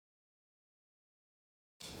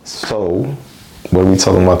So, what are we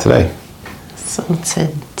talking about today? So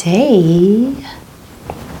today,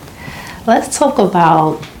 let's talk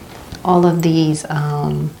about all of these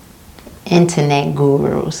internet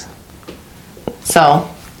gurus. So,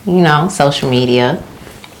 social media,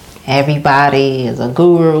 everybody is a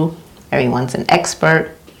guru, everyone's an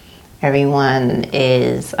expert, everyone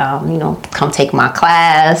is, come take my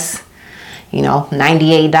class,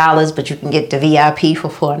 $98, but you can get the VIP for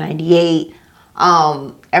 $4.98.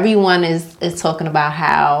 Everyone is talking about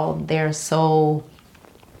how they're so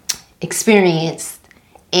experienced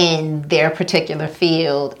in their particular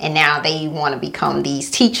field, and now they want to become these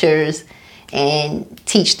teachers and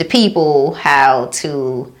teach the people how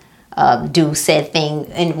to do said thing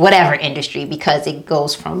in whatever industry, because it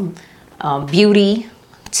goes from beauty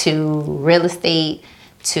to real estate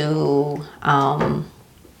to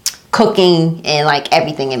cooking and like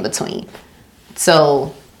everything in between.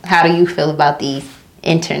 So how do you feel about these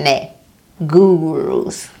internet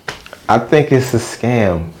gurus? I think it's a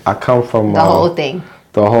scam. I come from the whole thing.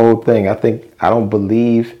 The whole thing. I don't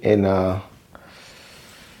believe in the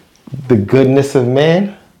goodness of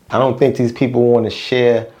man. I don't think these people want to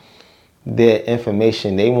share their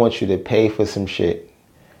information. They want you to pay for some shit.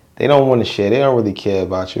 They don't want to share. They don't really care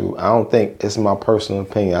about you. I don't think, it's my personal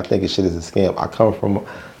opinion, I think this shit is a scam. I come from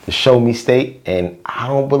the show me state, and I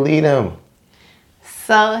don't believe them.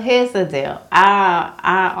 So here's the deal.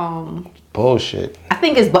 Bullshit. I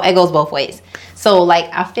think it goes both ways. So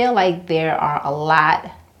I feel like there are a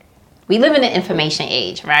lot. We live in an information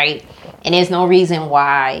age, right? And there's no reason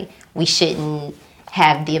why we shouldn't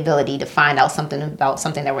have the ability to find out something about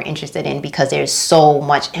something that we're interested in, because there's so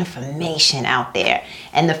much information out there.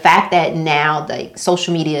 And the fact that now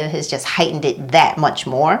social media has just heightened it that much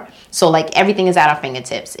more. So everything is at our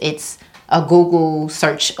fingertips. It's a Google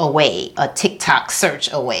search away, a TikTok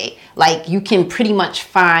search away. You can pretty much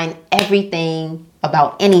find everything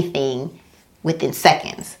about anything within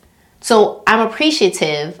seconds. So I'm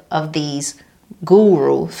appreciative of these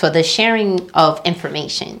gurus for the sharing of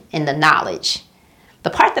information and the knowledge. The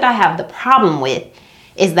part that I have the problem with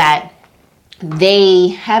is that they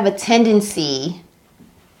have a tendency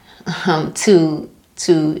to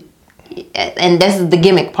and this is the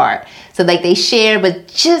gimmick part. So they share, but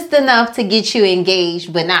just enough to get you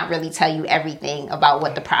engaged, but not really tell you everything about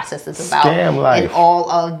what the process is about. Scam life. And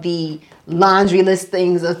all of the laundry list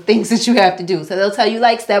things of things that you have to do. So they'll tell you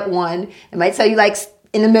step 1. It might tell you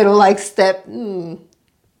in the middle step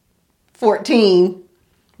 14.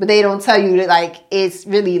 But they don't tell you that it's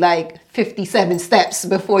really 57 steps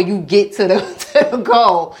before you get to the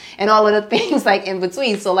goal, and all of the things in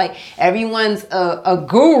between. So everyone's a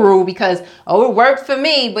guru because, it worked for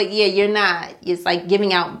me, but yeah, you're not. It's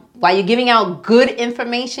while you're giving out good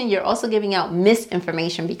information, you're also giving out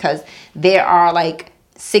misinformation, because there are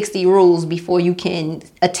 60 rules before you can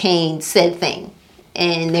attain said thing,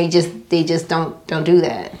 and they just don't do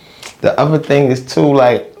that. The other thing is too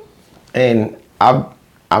and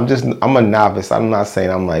I'm a novice. I'm not saying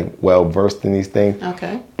I'm well versed in these things.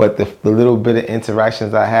 Okay. But the little bit of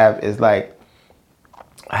interactions I have is I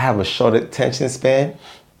have a short attention span.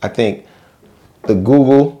 I think the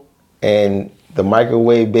Google and the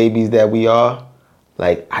microwave babies that we are,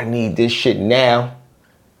 I need this shit now.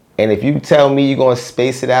 And if you tell me you're gonna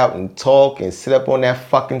space it out and talk and sit up on that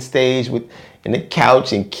fucking stage in the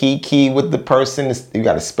couch and kiki with the person, you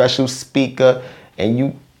got a special speaker,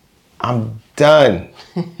 and I'm done.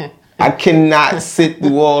 I cannot sit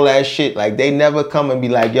through all that shit. They never come and be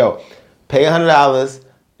yo, pay $100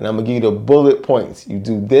 and I'm gonna give you the bullet points. You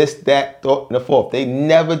do this, that, and the fourth. They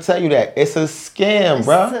never tell you that. It's a scam,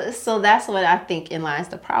 bro. So that's what I think in lies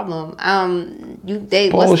the problem.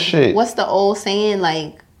 Bullshit. What's the old saying?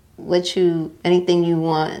 Anything you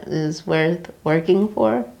want is worth working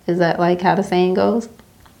for? Is that how the saying goes?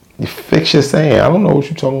 You fix your saying. I don't know what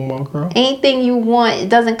you're talking about, girl. Anything you want, it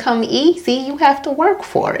doesn't come easy. You have to work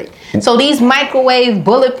for it. So these microwave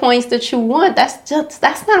bullet points that you want, that's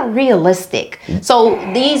not realistic. So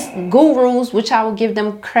these gurus, which I will give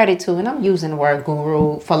them credit to, and I'm using the word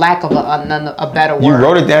guru for lack of a better word. You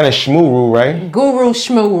wrote it down as Shumru, right? Guru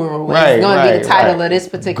Shumru is going to be the title of this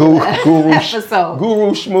particular episode.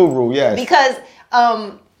 Guru Shumru, yes. Because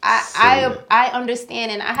I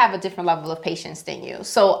understand, and I have a different level of patience than you.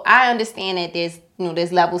 So I understand that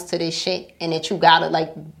there's levels to this shit, and that you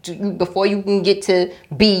gotta before you can get to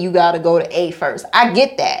B, you gotta go to A first. I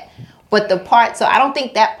get that, but so I don't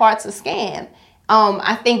think that part's a scam.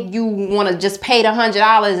 I think you want to just pay the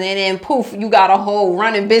 $100 and then poof, you got a whole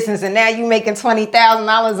running business, and now you making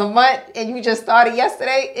 $20,000 a month, and you just started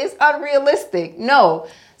yesterday. It's unrealistic. No,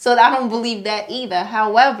 so I don't believe that either.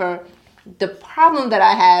 However, The problem that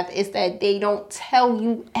I have is that they don't tell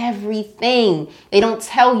you everything. They don't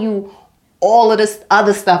tell you all of this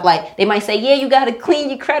other stuff. Like, they might say, yeah, you got to clean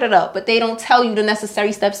your credit up, but they don't tell you the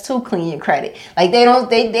necessary steps to clean your credit. Like,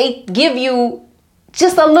 they give you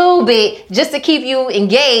just a little bit just to keep you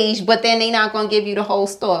engaged, but then they're not going to give you the whole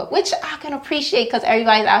store, which I can appreciate because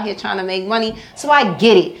everybody's out here trying to make money. So I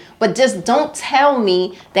get it. But just don't tell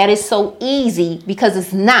me that it's so easy, because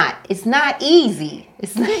it's not. It's not easy.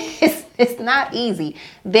 It's not easy.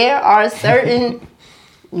 There are certain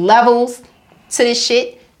levels to this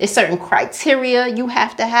shit. There's certain criteria you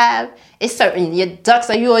have to have. It's certain, your ducks,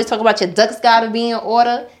 like you always talk about, your ducks got to be in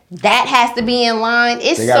order. That has to be in line.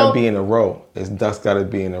 They got to be in a row. It's ducks got to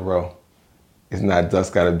be in a row. It's not ducks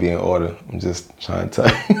got to be in order. I'm just trying to tell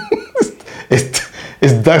you.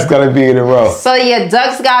 It's ducks got to be in a row. So your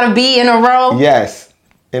ducks got to be in a row? Yes.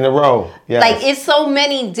 In a row. Yes. Like, it's so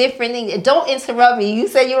many different things. Don't interrupt me. You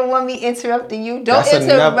said you don't want me interrupting you. Don't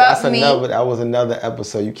interrupt me. That was another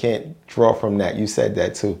episode. You can't draw from that. You said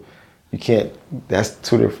that too. You can't. That's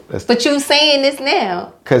two different. But you saying this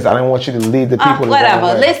now. Because I don't want you to lead the people.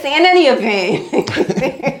 Whatever. Listen, in any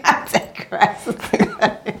event. I digress.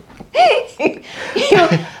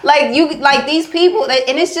 Like these people,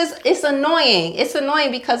 and it's annoying. It's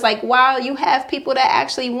annoying because, like, while you have people that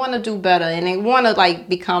actually want to do better and they want to, like,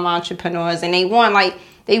 become entrepreneurs, and they want, like,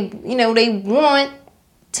 they want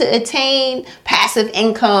to attain passive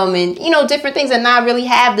income and, different things, and not really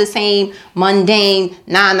have the same mundane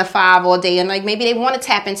 9 to 5 all day. And, like, maybe they want to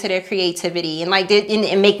tap into their creativity and, like,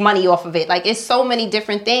 and make money off of it. Like, it's so many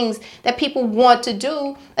different things that people want to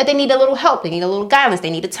do that they need a little help. They need a little guidance.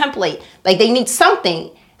 They need a template. Like, they need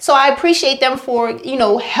something. So I appreciate them for,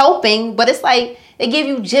 helping, but it's like they give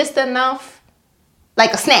you just enough,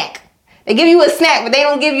 like a snack. They give you a snack, but they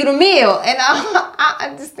don't give you the meal. And I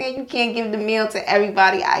understand you can't give the meal to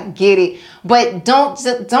everybody. I get it. But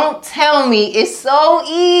don't tell me it's so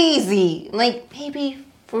easy. Like, maybe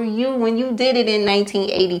for you when you did it in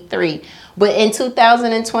 1983. But in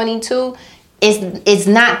 2022, it's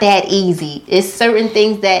not that easy. It's certain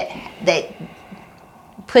things that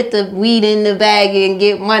put the weed in the bag and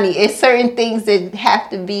get money. It's certain things that have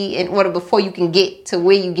to be in order before you can get to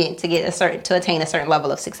where you get to attain a certain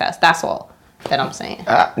level of success. That's all that I'm saying.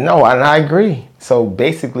 No, and I agree. So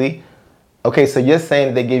basically, okay, so you're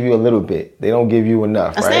saying they give you a little bit. They don't give you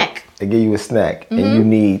enough, right? Snack. They give you a snack, and you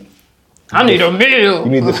need. I need a meal.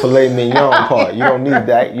 You need the filet mignon part. You don't need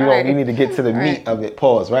that. You need to get to the meat of it.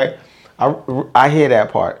 Pause. Right. I hear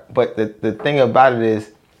that part, but the thing about it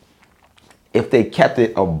is, if they kept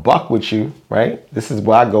it a buck with you, right? This is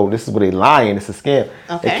where I go. This is where they lying. It's a scam.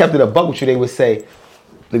 Okay. They kept it a buck with you. They would say,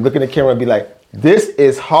 they look in the camera and be like, "This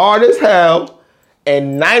is hard as hell,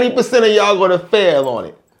 and 90% of y'all gonna fail on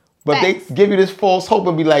it." But they give you this false hope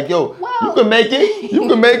and be like, "Yo, you can make it. You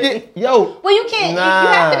can make it. Yo." Well, you can't. Nah. You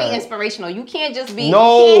have to be inspirational. You can't just be.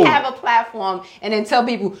 No. You can't have a platform and then tell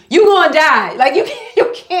people you gonna die. Like, you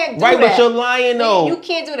can't do right, that. But you're lying though. You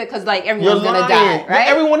can't do that because, like, everyone's gonna die. Right.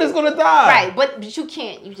 Everyone is gonna die. Right. But you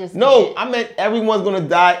can't. You just no. Can't. I meant everyone's gonna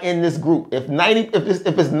die in this group. If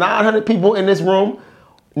it's 900 people in this room,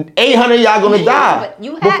 800 y'all gonna die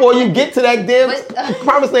before you get to that damn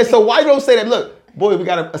promised land. So why don't say that? Look. Boy, we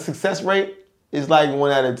got a success rate. It's like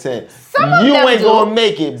 1 out of 10. You ain't gonna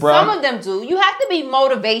make it, bro. Some of them do. You have to be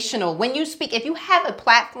motivational when you speak. If you have a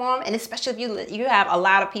platform, and especially if you have a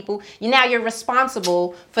lot of people, you're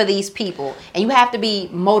responsible for these people, and you have to be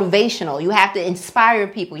motivational. You have to inspire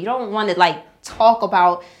people. You don't want to, like, talk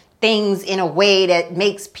about things in a way that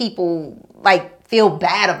makes people, like, feel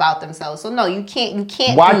bad about themselves. So no, you can't.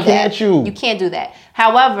 Why can't you? You can't do that.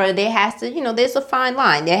 However, there has to, there's a fine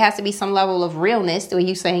line. There has to be some level of realness where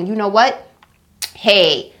you saying, you know what?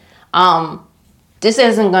 Hey, this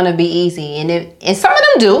isn't gonna be easy. And some of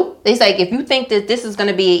them do. It's like, if you think that this is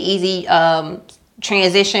gonna be an easy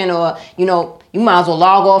transition, or you might as well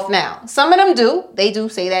log off now. Some of them do. They do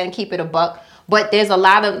say that and keep it a buck. But there's a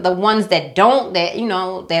lot of the ones that don't,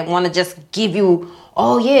 that want to just give you,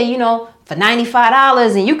 oh yeah, for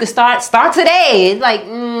 $95 and you can start today. It's like,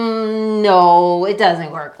 no, it doesn't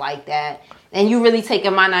work like that. And you really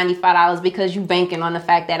taking my $95 because you banking on the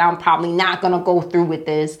fact that I'm probably not going to go through with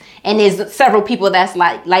this. And there's several people that's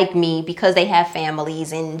like me, because they have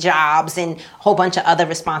families and jobs and a whole bunch of other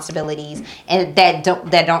responsibilities, and that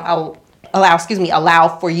don't allow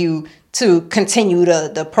for you to continue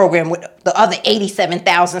the program with the other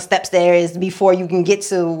 87,000 steps there is before you can get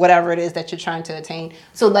to whatever it is that you're trying to attain.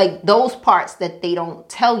 So, like, those parts that they don't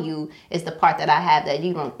tell you is the part that I have that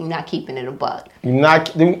you're not keeping it a buck.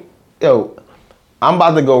 I'm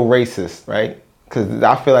about to go racist, right? Because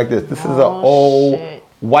I feel like this is an old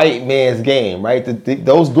white man's game, right?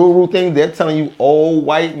 Those guru things, they're telling you old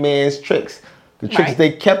white man's tricks. The tricks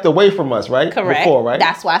they kept away from us, right? Correct. Before, right?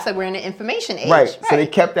 That's why I said we're in the information age. Right. So they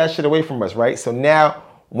kept that shit away from us, right? So now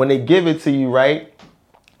when they give it to you, right,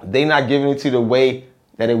 they not giving it to you the way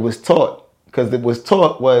that it was taught. Because it was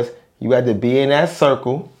taught was you had to be in that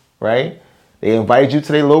circle, right? They invited you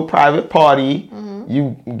to their little private party.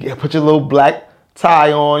 You put your little black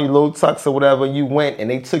tie on, your little tux or whatever. You went and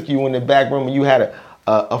they took you in the back room and you had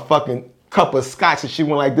a fucking cup of scotch and she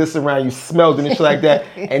went like this around. You smelled it and shit like that.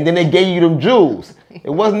 And then they gave you them jewels. It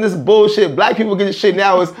wasn't this bullshit. Black people get this shit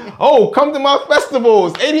now. It's, oh, come to my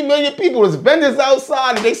festivals. 80 million people. There's vendors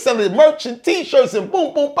outside and they selling merch and t-shirts and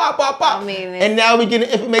boom, boom, pop, pop, pop. And now we getting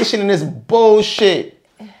information in this bullshit.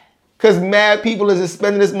 Because mad people is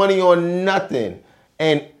spending this money on nothing.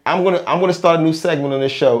 And I'm gonna start a new segment on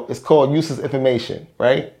this show. It's called Useless Information,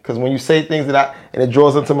 right? Because when you say things and it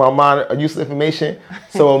draws into my mind a useless information.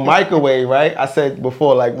 So a microwave, right? I said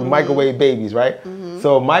before, like microwave babies, right?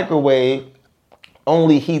 So a microwave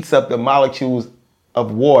only heats up the molecules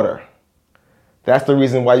of water. That's the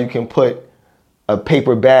reason why you can put a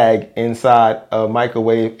paper bag inside a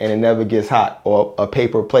microwave and it never gets hot, or a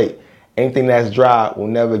paper plate. Anything that's dry will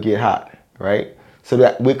never get hot, right? So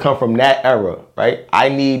that we come from that era, right? I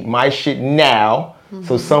need my shit now.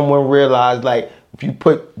 So someone realized, like, if you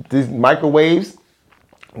put these microwaves,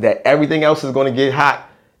 that everything else is going to get hot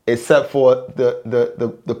except for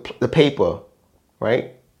the paper,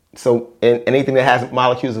 right? So, and anything that has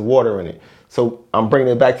molecules of water in it. So I'm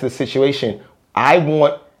bringing it back to the situation. I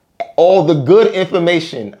want all the good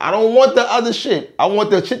information. I don't want the other shit. I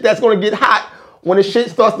want the shit that's going to get hot when the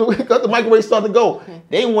shit starts to, the microwave starts to go.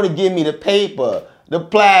 They want to give me the paper, the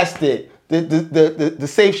plastic, the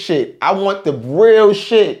safe shit. I want the real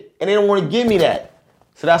shit, and they don't want to give me that.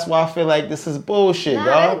 So that's why I feel like this is bullshit, dog.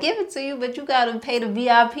 They'll give it to you, but you gotta pay the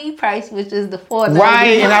VIP price, which is the $4.99.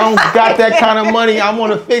 Right, and I don't got that kind of money. I'm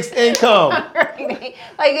on a fixed income. Like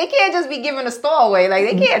they can't just be giving a store away. Like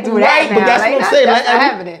they can't do that. Right, now. but that's like, what I'm saying. That's not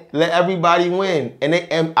happening. Let everybody win,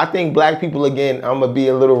 and I think black people, again, I'm gonna be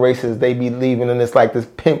a little racist. They be leaving in this like this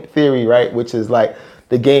pimp theory, right? Which is like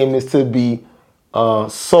the game is to be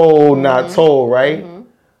sold, not told, right?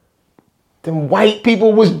 Them white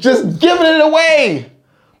people was just giving it away.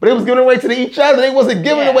 But it was giving away to each other. They wasn't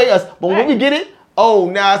giving away us. But when we get it, oh,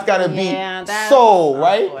 now it's got to be sold,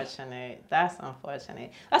 right? Unfortunate. That's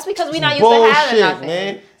unfortunate. That's because we're not used to having nothing.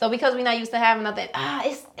 Man. So because we're not used to having nothing,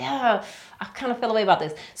 I kind of feel a way about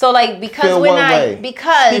this. So like because we're not,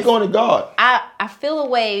 because speak on to God. I feel a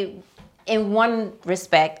way in one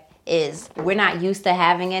respect is we're not used to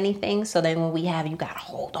having anything. So then when we have, you got to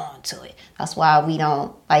hold on to it. That's why we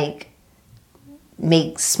don't like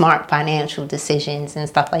make smart financial decisions and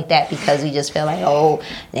stuff like that, because we just feel like, oh,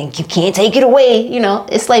 then you can't take it away. You know,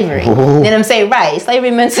 it's slavery. Ooh. Then I'm saying, right,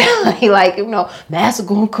 slavery mentality. Like, you know, master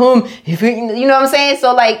gonna come if it, you know what I'm saying.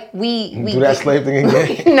 So like we do that slave thing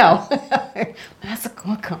again. No, master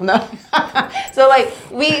gonna come. No. So like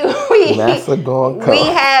we master gonna come. We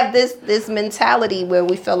have this mentality where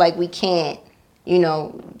we feel like we can't, you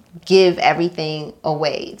know, give everything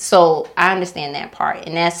away. So I understand that part,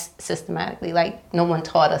 and that's systematically, like, no one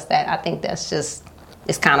taught us that. I think that's just,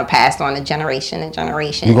 it's kind of passed on to generation and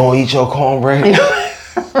generation. You gonna eat your cornbread?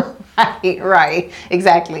 right,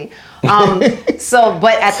 exactly. So,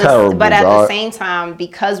 but at the same time,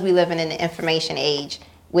 because we live in an information age,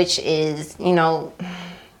 which is, you know,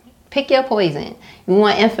 pick your poison. You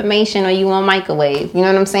want information or you want microwave? You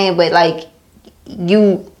know what I'm saying? But like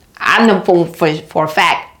I know for a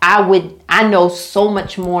fact, I know so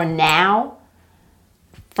much more now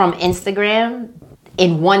from Instagram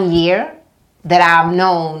in 1 year that I've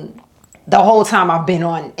known the whole time I've been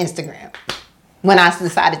on Instagram when I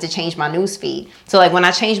decided to change my news feed. So like when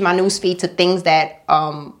I changed my news feed to things that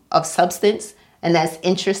of substance and that's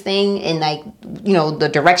interesting and like, you know, the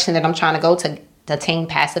direction that I'm trying to go to attain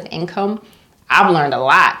passive income, I've learned a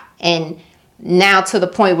lot. And now to the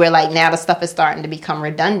point where like now the stuff is starting to become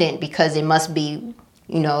redundant because it must be,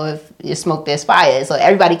 you know, if you smoke, there's fire. So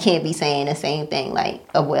everybody can't be saying the same thing. Like,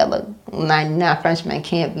 oh, well, a 99 Frenchman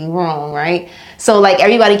can't be wrong, right? So like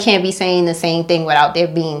everybody can't be saying the same thing without there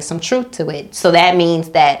being some truth to it. So that means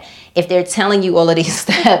that if they're telling you all of these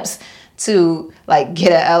steps to like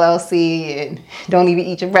get an LLC and don't even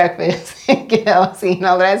eat your breakfast and get an LLC and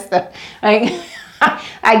all of that stuff, like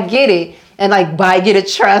I get it. And like get a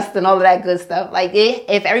trust and all of that good stuff. Like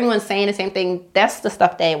if everyone's saying the same thing, that's the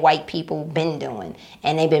stuff that white people been doing.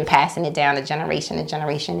 And they've been passing it down to generation to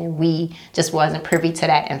generation. And we just wasn't privy to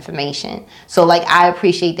that information. So like I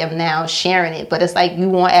appreciate them now sharing it. But it's like, you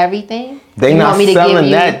want everything? They not selling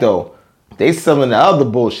that though. They selling the other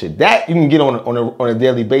bullshit. That you can get on a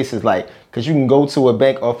daily basis, like, because you can go to a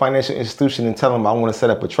bank or financial institution and tell them I want to set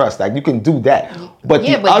up a trust. Like, you can do that. But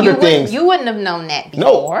the other things... You wouldn't have known that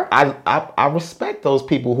before. No, I respect those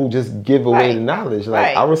people who just give away the knowledge.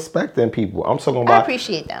 Like, I respect them people. I'm talking about... I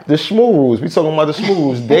appreciate them. The Shumrus. We talking about the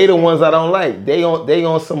Shumrus. They the ones I don't like. They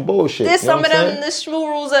on some bullshit. There's some of them, the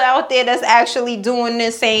Shumrus are out there that's actually doing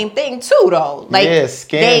the same thing too, though. Like,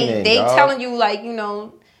 scamming, They telling you, like, you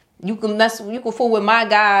know... You can fool with my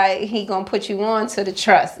guy. He gonna put you on to the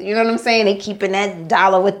trust. You know what I'm saying? They keeping that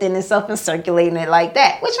dollar within itself and circulating it like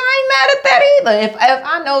that. Which I ain't mad at that either. If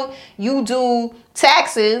I know you do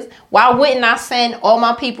taxes, why wouldn't I send all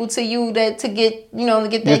my people to you to get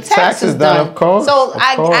their taxes done? Of course. So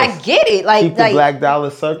I get it. Like, keep the black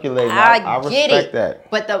dollar circulating. I respect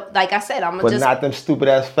that. But like I said, but not them stupid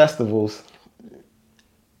ass festivals.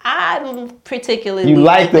 I particularly you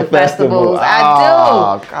like the festivals.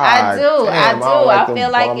 I do. Damn, I feel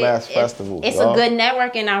like it's a good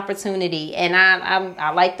networking opportunity, and I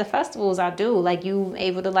like the festivals. I do. Like, you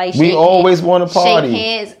able to like. We always want to party. Shake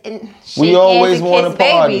hands and we always want to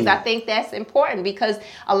party. Babies. I think that's important because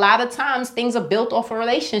a lot of times things are built off a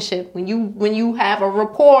relationship. When you have a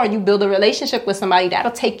rapport and you build a relationship with somebody,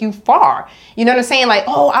 that'll take you far. You know what I'm saying? Like,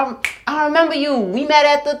 oh, I remember you. We met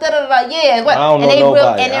at the yeah. What? I don't know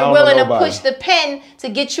nobody. And they're willing to push the pen to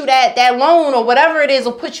get you that loan or whatever it is,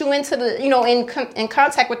 or put you into the, in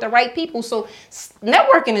contact with the right people. So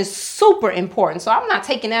networking is super important. So I'm not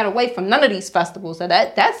taking that away from none of these festivals. So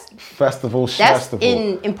that's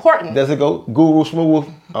important. Does it go Guru Shmuru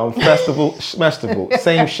festival Shmestival?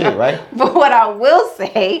 Same shit, right? But what I will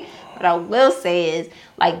say is,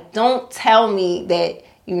 like, don't tell me that,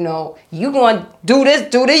 you going to do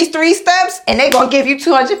these 3 steps and they're going to give you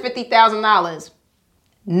 $250,000.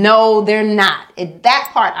 No, they're not. That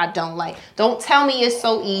part I don't like. Don't tell me it's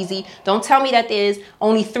so easy. Don't tell me that there's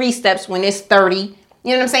only 3 steps when there's 30. You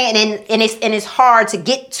know what I'm saying? And it's hard to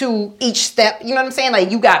get to each step. You know what I'm saying?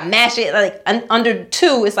 Like, you got mash it like under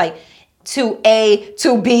 2. It's like 2A,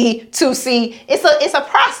 2B, 2C. It's a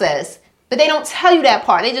process. But they don't tell you that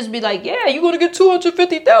part. They just be like, yeah, you're going to get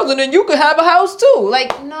 $250,000 and you could have a house too.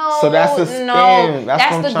 Like, no. So that's a scam. No,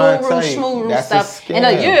 that's the Guru Shmuru stuff. And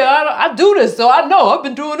like, I do this. So I know. I've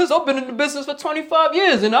been doing this. I've been in the business for 25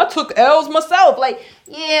 years and I took L's myself. Like,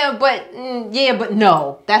 but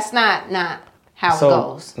no. That's not how it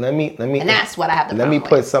goes. Let me. And that's what I have to Let me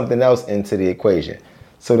put something else into the equation.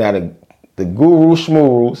 So now the Guru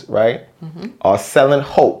Shmurus, right, are selling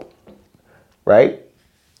hope, right?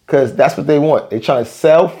 Because that's what they want. They're trying to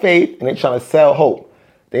sell faith and they're trying to sell hope.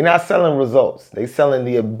 They're not selling results. They're selling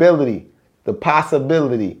the ability, the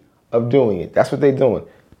possibility of doing it. That's what they're doing.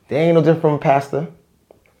 They ain't no different from a pastor.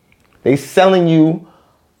 They selling you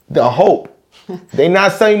the hope. They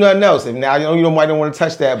not selling you nothing else. And now you might don't want to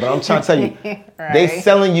touch that, but I'm trying to tell you, right. They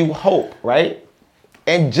selling you hope, right?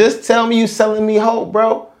 And just tell me you selling me hope,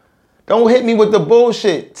 bro. Don't hit me with the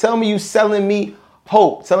bullshit. Tell me you selling me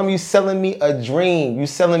hope. Tell me you selling me a dream. You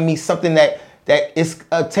selling me something that is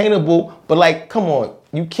attainable. But like, come on,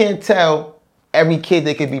 you can't tell every kid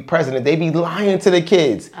they could be president. They be lying to the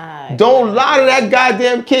kids. Don't lie to that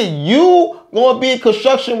goddamn kid. You gonna be a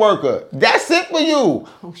construction worker. That's it for you.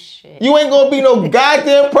 Oh shit. You ain't gonna be no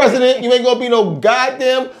goddamn president. You ain't gonna be no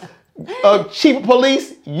goddamn chief of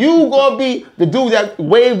police. You gonna be the dude that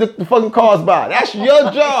waved the fucking cars by. That's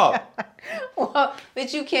your job. Well,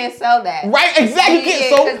 but you can't sell that. Right, exactly.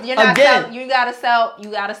 So you're not again, you gotta sell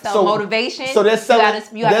motivation. So they're selling.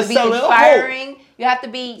 You have to be inspiring. Hope. You have to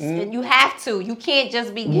be. You have to. You can't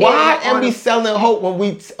just be. Why am we selling hope when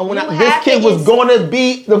this kid was going to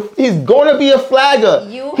be he's going to be a flagger.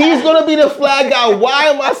 He's going to be the flag guy. Why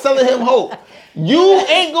am I selling him hope? You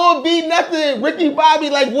ain't gonna be nothing, Ricky Bobby.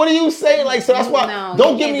 Like, what are you saying? Like, so that's why.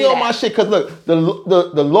 Don't give me all my shit. Cause look, the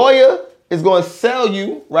lawyer is gonna sell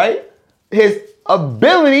you, right, his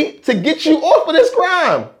ability to get you off of this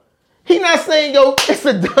crime. He not saying, yo, it's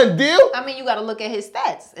a done deal. I mean, you got to look at his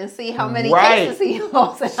stats and see how many cases he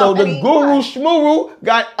lost. So the Guru Shmuru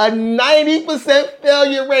got a 90%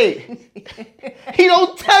 failure rate. He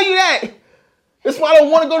don't tell you that. That's why I don't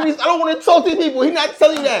want to go to these. I don't want to talk to these people. He's not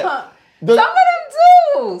telling you that.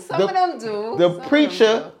 Some of them do. The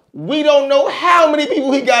preacher, we don't know how many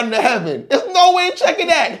people he got into heaven. There's no way of checking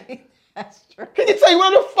that. That's true. He can tell you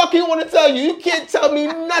whatever the fuck he want to tell you. You can't tell me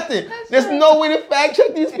nothing. There's no way to fact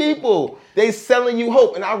check these people. They selling you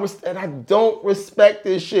hope, and I don't respect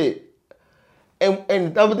this shit.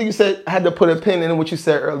 And the other thing you said, I had to put a pin in what you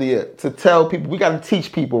said earlier to tell people. We got to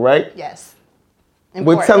teach people, right? Yes.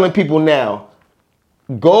 Important. We're telling people now.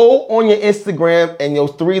 Go on your Instagram and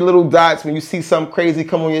those 3 little dots when you see something crazy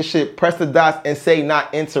come on your shit, press the dots and say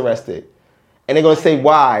not interested. And they're going to say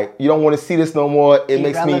why. You don't want to see this no more. It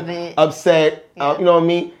makes me upset. Yeah. You know what I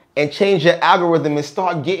mean? And change your algorithm and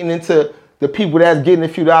start getting into the people that's getting a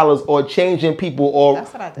few dollars or changing people or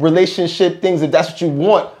relationship things if that's what you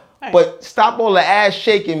want. Right. But stop all the ass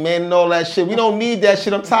shaking, man, and all that shit. We don't need that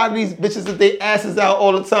shit. I'm tired of these bitches that they asses out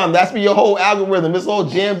all the time. That's your whole algorithm. It's all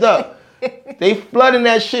jammed up. They flooding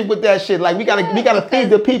that shit with that shit. Like we gotta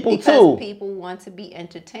feed the people too. Because people want to be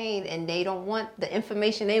entertained and they don't want the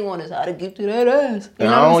information they want is how to get to that ass. You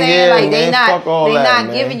know what I'm saying? Yeah, like man, they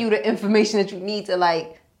not giving you the information that you need to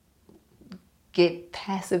like get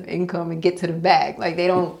passive income and get to the bag. Like they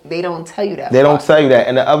don't tell you that. They don't tell you that.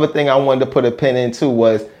 And the other thing I wanted to put a pin in too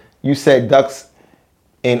was you said ducks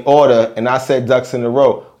in order and I said ducks in a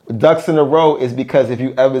row. Ducks in a row is because if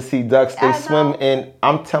you ever see ducks, they swim in.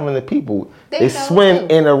 I'm telling the people, they swim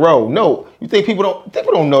in a row. No, you think people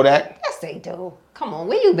don't know that? Yes, they do. Come on,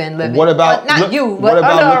 where you been living? What about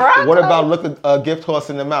what about look a gift horse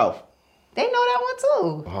in the mouth? They know that one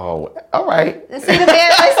too. Oh, all right. They see the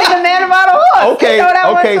man about a horse.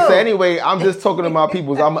 Okay, so anyway, I'm just talking about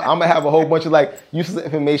people. I'm gonna have a whole bunch of like useless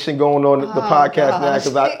information going on the podcast now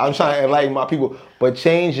because I'm trying to enlighten my people. But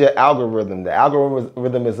change your algorithm. The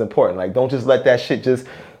algorithm is important. Like, don't just let that shit just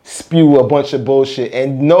spew a bunch of bullshit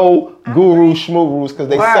and no guru schmurus because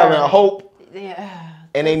they selling hope. Yeah.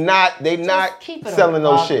 And they not selling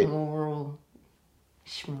no shit. Guru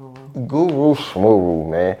schmuru,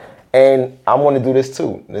 man. And I want to do this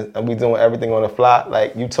too. We doing everything on the fly.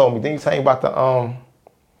 Like you told me, didn't you tell me about the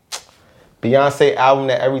Beyonce album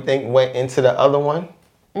that everything went into the other one?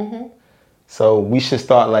 Mm-hmm. So we should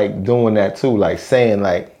start like doing that too, like saying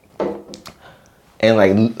like, and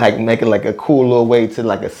like making like a cool little way to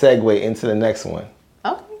like a segue into the next one.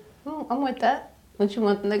 Okay, I'm with that. What you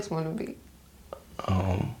want the next one to be?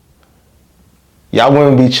 Y'all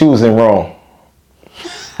wouldn't be choosing wrong.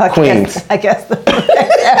 Queens. I guess the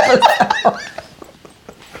episode.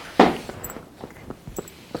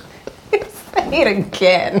 Say it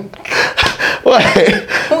again. What?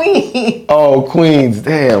 Queens. Oh, Queens.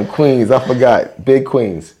 Damn, Queens. I forgot. Big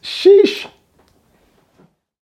Queens. Sheesh.